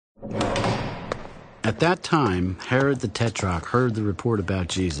At that time, Herod the Tetrarch heard the report about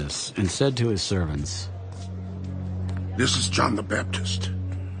Jesus and said to his servants, "This is John the Baptist.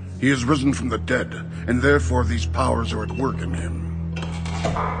 He is risen from the dead, and therefore these powers are at work in him."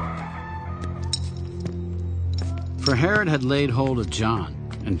 For Herod had laid hold of John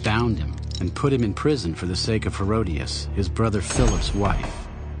and bound him and put him in prison for the sake of Herodias, his brother Philip's wife,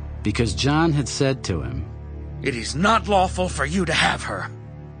 because John had said to him, "It is not lawful for you to have her."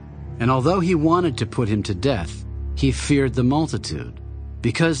 And although he wanted to put him to death, he feared the multitude,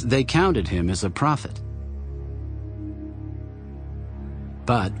 because they counted him as a prophet.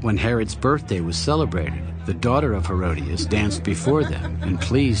 But when Herod's birthday was celebrated, the daughter of Herodias danced before them and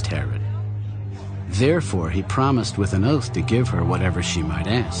pleased Herod. Therefore he promised with an oath to give her whatever she might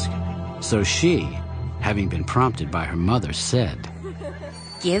ask. So she, having been prompted by her mother, said,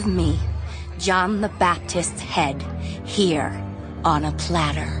 "Give me John the Baptist's head here on a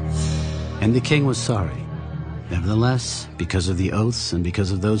platter." And the king was sorry. Nevertheless, because of the oaths and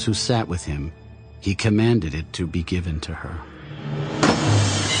because of those who sat with him, he commanded it to be given to her.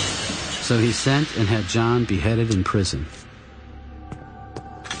 So he sent and had John beheaded in prison.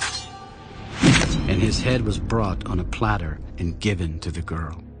 And his head was brought on a platter and given to the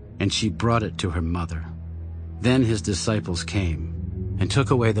girl, and she brought it to her mother. Then his disciples came and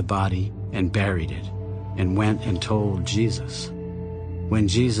took away the body and buried it, and went and told Jesus. When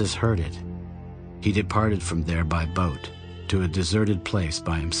Jesus heard it, he departed from there by boat to a deserted place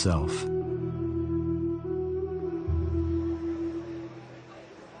by himself.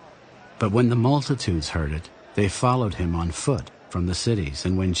 But when the multitudes heard it, they followed him on foot from the cities.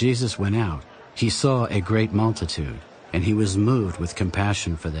 And when Jesus went out, he saw a great multitude, and he was moved with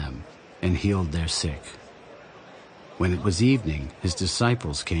compassion for them, and healed their sick. When it was evening, his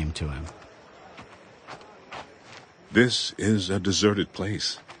disciples came to him. "This is a deserted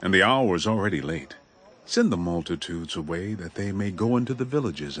place, and the hour is already late. Send the multitudes away that they may go into the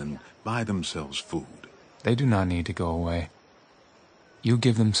villages and buy themselves food." They do not need to go away. You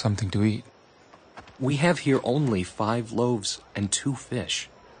give them something to eat. We have here only 5 loaves and 2 fish.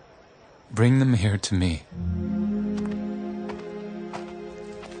 Bring them here to me.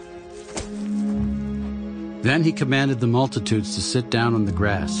 Then he commanded the multitudes to sit down on the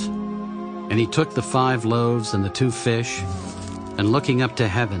grass. And he took the 5 loaves and the 2 fish, and looking up to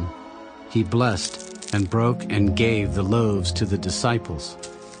heaven, he blessed and broke and gave the loaves to the disciples,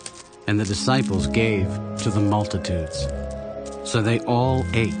 and the disciples gave to the multitudes. So they all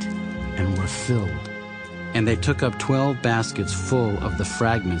ate and were filled, and they took up 12 baskets full of the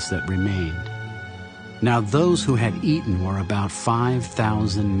fragments that remained. Now those who had eaten were about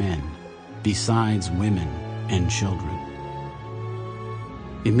 5,000 men, besides women and children.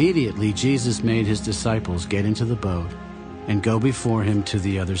 Immediately Jesus made his disciples get into the boat and go before him to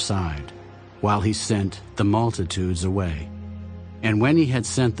the other side, while he sent the multitudes away. And when he had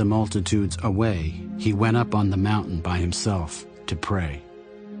sent the multitudes away, he went up on the mountain by himself to pray.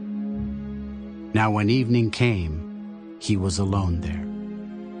 Now when evening came, he was alone there.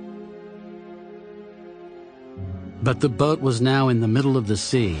 But the boat was now in the middle of the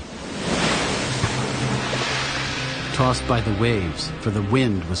sea, tossed by the waves, for the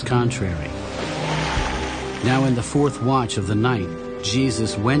wind was contrary. Now in the 4th watch of the night,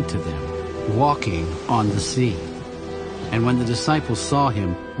 Jesus went to them, walking on the sea. And when the disciples saw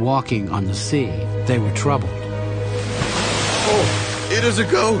him walking on the sea, they were troubled. "Oh, it is a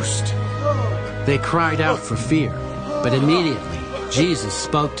ghost!" They cried out for fear, but immediately Jesus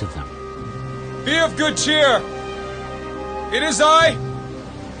spoke to them. "Be of good cheer! It is I!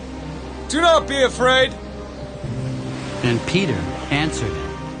 Do not be afraid!" And Peter answered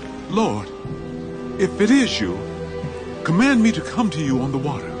him, "Lord, if it is you, command me to come to you on the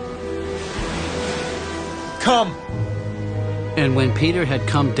water." "Come!" And when Peter had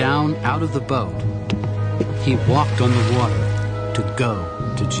come down out of the boat, he walked on the water to go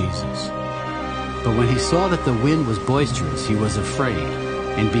to Jesus. But when he saw that the wind was boisterous, he was afraid,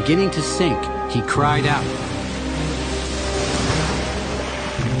 and beginning to sink, he cried out,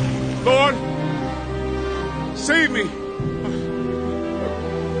 "Lord, save me!"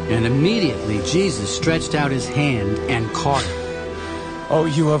 And immediately Jesus stretched out his hand and caught him. "Oh,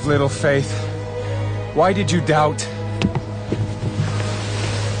 you of little faith, why did you doubt?"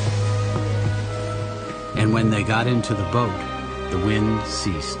 And when they got into the boat, the wind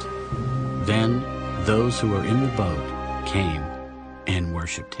ceased. Then those who were in the boat came and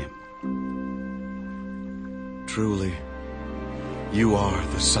worshipped him. "Truly, you are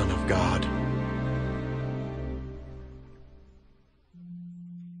the Son of God."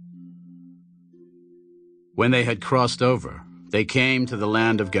 When they had crossed over, they came to the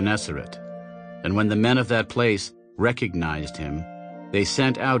land of Gennesaret. And when the men of that place recognized him, they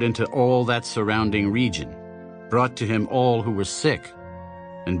sent out into all that surrounding region, brought to him all who were sick,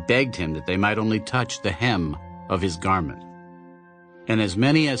 and begged him that they might only touch the hem of his garment. And as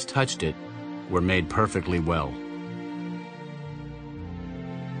many as touched it were made perfectly well.